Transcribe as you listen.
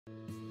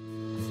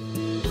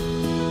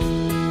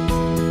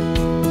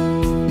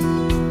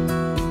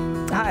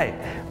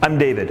I'm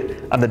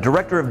David. I'm the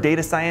Director of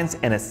Data Science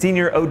and a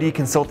Senior OD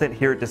Consultant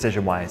here at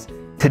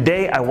DecisionWise.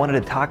 Today, I wanted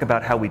to talk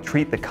about how we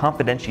treat the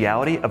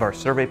confidentiality of our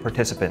survey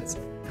participants.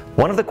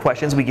 One of the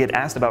questions we get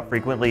asked about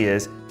frequently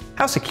is,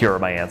 how secure are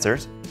my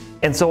answers?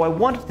 And so I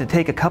wanted to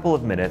take a couple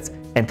of minutes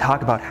and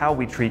talk about how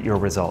we treat your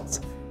results.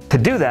 To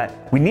do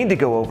that, we need to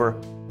go over,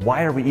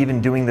 why are we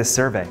even doing this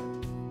survey?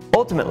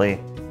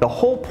 Ultimately, the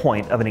whole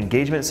point of an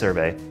engagement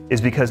survey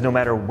is because no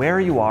matter where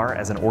you are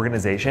as an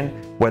organization,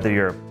 whether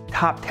you're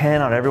top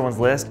 10 on everyone's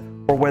list,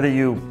 or whether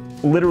you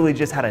literally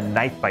just had a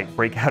knife fight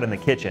break out in the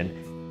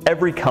kitchen,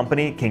 every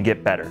company can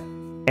get better.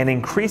 And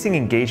increasing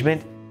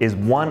engagement is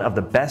one of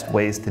the best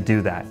ways to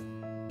do that.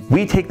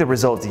 We take the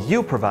results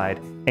you provide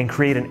and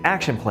create an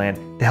action plan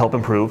to help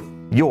improve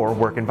your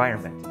work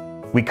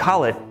environment. We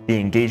call it the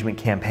engagement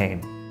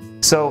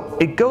campaign. So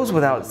it goes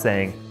without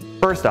saying,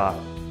 first off,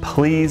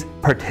 please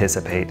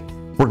participate.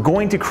 We're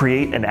going to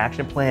create an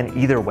action plan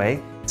either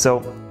way,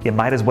 so you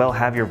might as well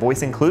have your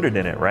voice included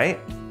in it, right?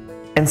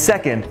 And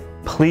second,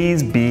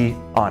 please be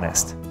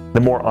honest. The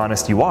more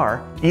honest you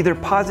are, either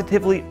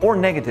positively or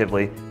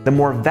negatively, the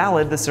more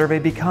valid the survey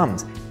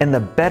becomes, and the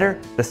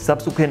better the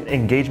subsequent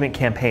engagement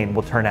campaign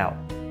will turn out.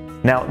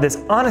 Now,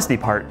 this honesty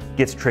part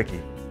gets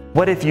tricky.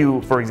 What if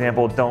you, for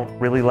example, don't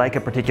really like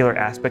a particular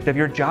aspect of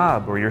your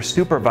job or your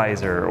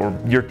supervisor or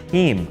your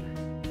team?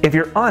 If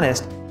you're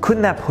honest,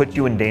 couldn't that put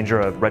you in danger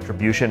of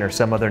retribution or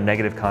some other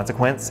negative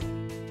consequence?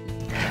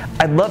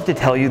 I'd love to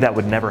tell you that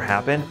would never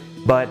happen,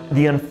 but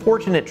the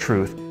unfortunate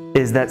truth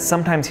is that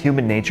sometimes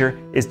human nature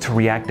is to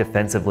react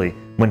defensively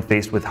when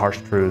faced with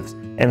harsh truths.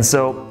 And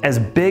so, as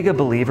big a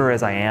believer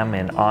as I am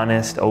in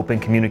honest, open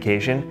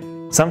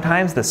communication,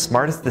 sometimes the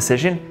smartest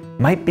decision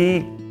might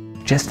be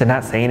just to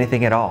not say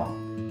anything at all.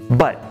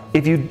 But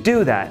if you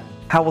do that,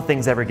 how will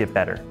things ever get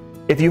better?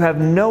 If you have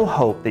no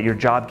hope that your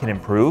job can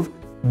improve,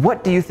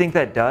 what do you think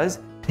that does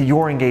to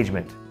your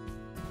engagement?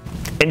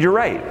 And you're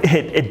right,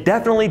 it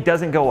definitely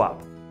doesn't go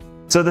up.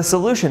 So the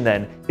solution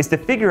then is to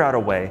figure out a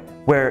way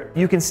where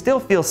you can still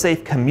feel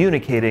safe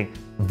communicating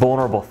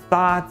vulnerable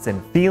thoughts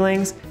and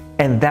feelings,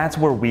 and that's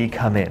where we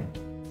come in.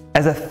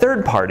 As a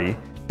third party,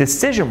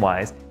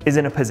 DecisionWise is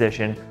in a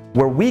position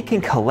where we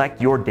can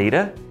collect your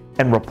data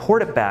and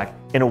report it back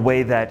in a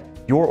way that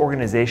your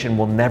organization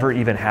will never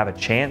even have a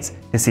chance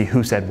to see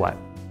who said what.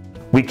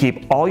 We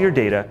keep all your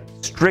data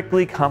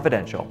strictly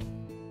confidential.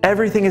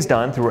 Everything is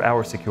done through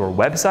our secure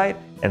website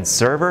and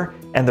server,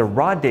 and the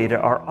raw data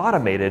are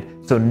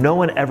automated so no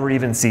one ever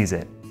even sees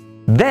it.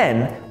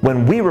 Then,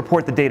 when we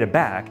report the data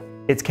back,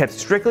 it's kept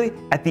strictly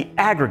at the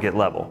aggregate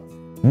level.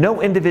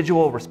 No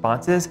individual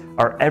responses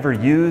are ever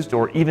used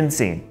or even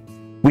seen.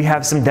 We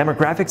have some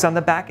demographics on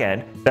the back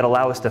end that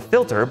allow us to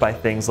filter by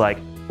things like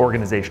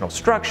organizational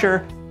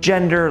structure,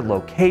 gender,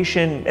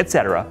 location,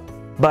 etc.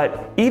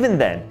 But even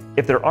then,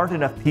 if there aren't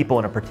enough people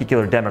in a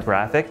particular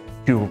demographic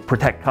to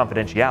protect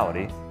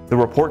confidentiality, the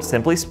report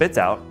simply spits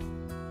out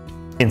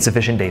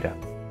insufficient data.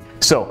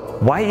 So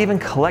why even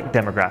collect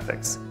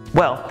demographics?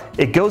 Well,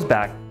 it goes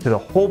back to the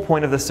whole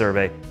point of the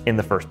survey in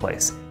the first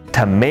place,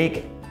 to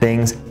make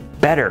things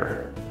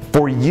better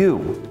for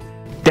you.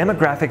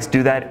 Demographics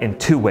do that in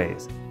two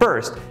ways.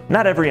 First,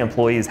 not every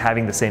employee is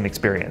having the same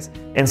experience,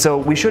 and so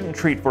we shouldn't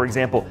treat, for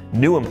example,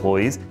 new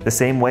employees the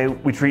same way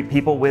we treat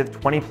people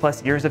with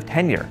 20+ years of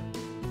tenure.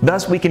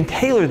 Thus, we can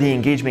tailor the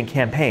engagement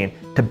campaign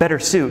to better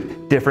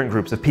suit different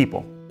groups of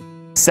people.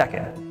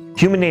 Second,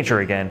 human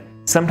nature again,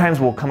 sometimes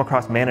we'll come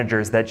across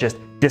managers that just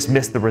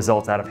dismiss the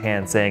results out of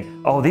hand,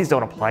 saying, oh, these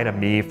don't apply to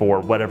me for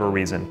whatever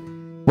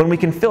reason. When we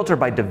can filter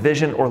by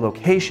division or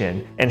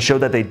location and show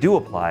that they do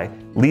apply,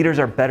 leaders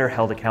are better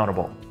held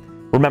accountable.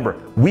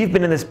 Remember, we've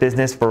been in this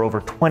business for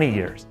over 20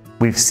 years.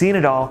 We've seen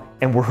it all,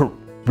 and we're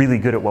really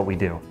good at what we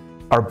do.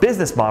 Our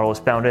business model is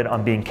founded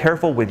on being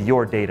careful with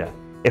your data.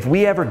 If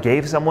we ever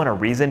gave someone a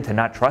reason to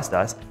not trust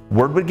us,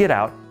 word would get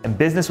out and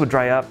business would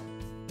dry up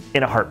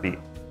in a heartbeat.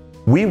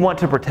 We want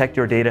to protect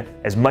your data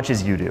as much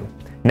as you do.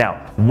 Now,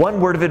 one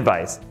word of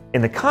advice,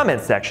 in the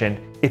comments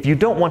section, if you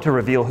don't want to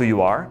reveal who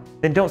you are,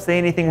 then don't say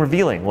anything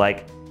revealing,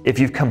 like if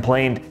you've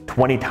complained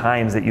 20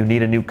 times that you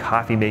need a new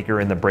coffee maker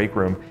in the break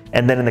room,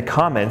 and then in the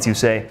comments you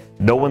say,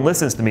 no one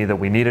listens to me that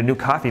we need a new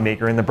coffee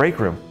maker in the break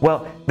room.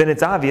 Well, then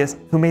it's obvious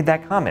who made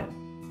that comment.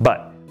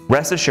 But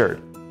rest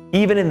assured,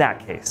 even in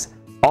that case,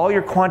 all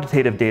your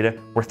quantitative data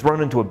were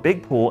thrown into a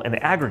big pool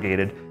and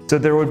aggregated, so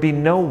there would be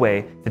no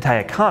way to tie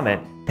a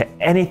comment to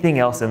anything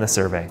else in the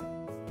survey.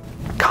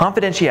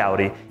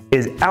 Confidentiality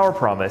is our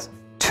promise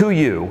to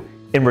you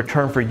in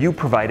return for you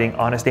providing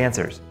honest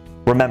answers.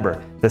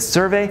 Remember, the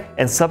survey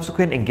and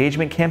subsequent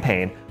engagement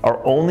campaign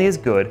are only as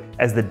good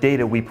as the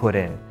data we put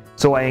in.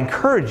 So I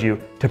encourage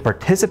you to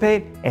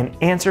participate and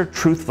answer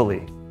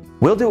truthfully.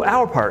 We'll do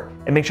our part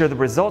and make sure the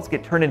results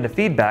get turned into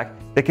feedback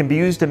that can be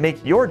used to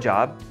make your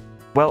job,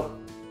 well,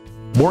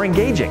 more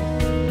engaging.